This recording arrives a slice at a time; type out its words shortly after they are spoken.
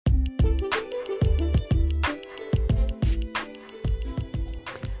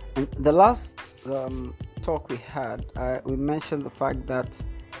In the last talk we had, we mentioned the fact that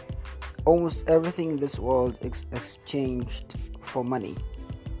almost everything in this world is exchanged for money.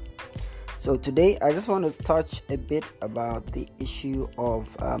 So today I just want to touch a bit about the issue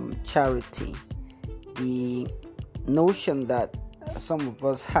of charity. The notion that some of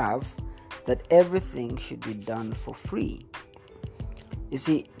us have that everything should be done for free. You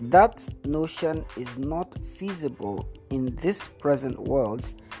see, that notion is not feasible in this present world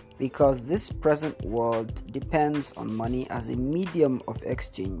because this present world depends on money as a medium of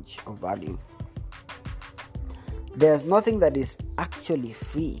exchange of value. There's nothing that is actually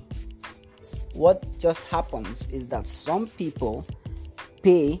free. What just happens is that some people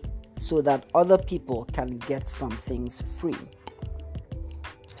pay so that other people can get some things free.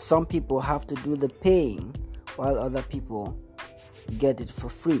 Some people have to do the paying while other people get it for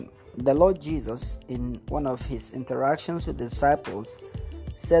free. The Lord Jesus, in one of his interactions with the disciples,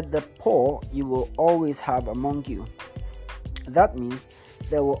 said, "The poor you will always have among you." That means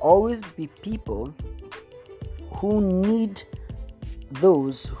there will always be people who need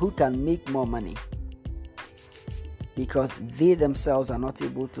those who can make more money because they themselves are not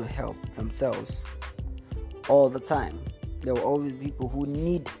able to help themselves all the time. There will always be people who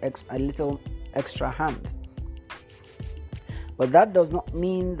need a little extra hand. But that does not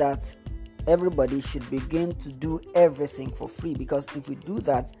mean that everybody should begin to do everything for free, because if we do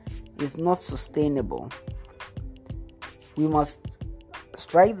that, it's not sustainable. We must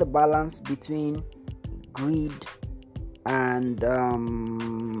strike the balance between greed and I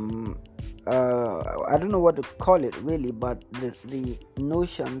don't know what to call it really, but the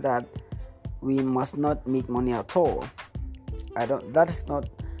notion that we must not make money at all. That is not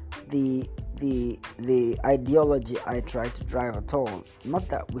the ideology I try to drive at all. Not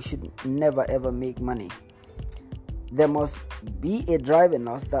that we should never ever make money. There must be a drive in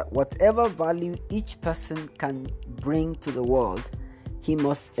us that whatever value each person can bring to the world, he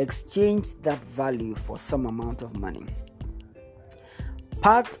must exchange that value for some amount of money.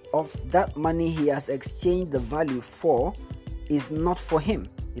 Part of that money he has exchanged the value for is not for him,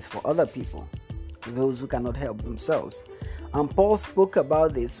 it's for other people, those who cannot help themselves. And Paul spoke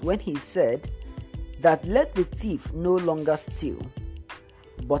about this when he said that let the thief no longer steal,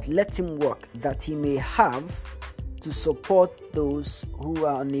 but let him work that he may have to support those who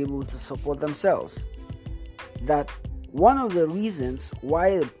are unable to support themselves. That one of the reasons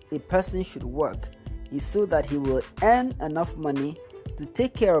why a person should work is so that he will earn enough money to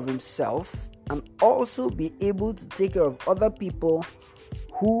take care of himself and also be able to take care of other people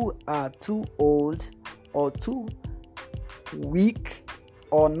who are too old or too weak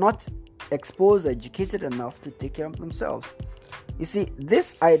or not exposed or educated enough to take care of themselves. You see,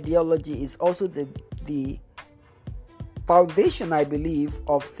 this ideology is also the foundation, I believe,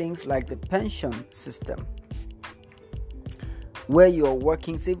 of things like the pension system, where you're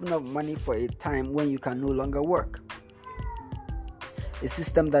working, saving up money for a time when you can no longer work. A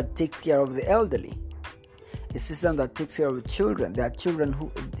system that takes care of the elderly. A system that takes care of the children. There are children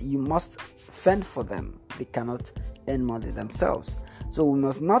who you must fend for them. They cannot earn money themselves. So we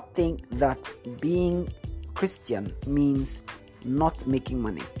must not think that being Christian means not making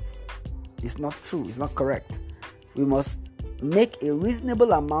money. It's not true. It's not correct. We must make a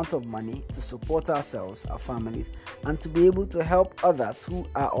reasonable amount of money to support ourselves, our families, and to be able to help others who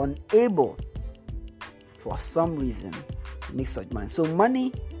are unable for some reason to make such money. So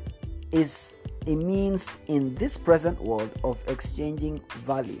money is a means in this present world of exchanging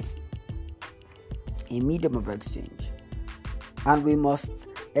value, a medium of exchange. And we must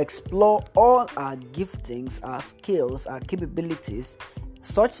explore all our giftings, our skills, our capabilities,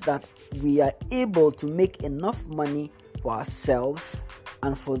 such that we are able to make enough money for ourselves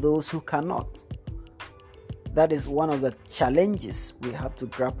and for those who cannot. That is one of the challenges we have to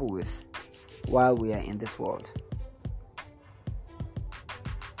grapple with while we are in this world.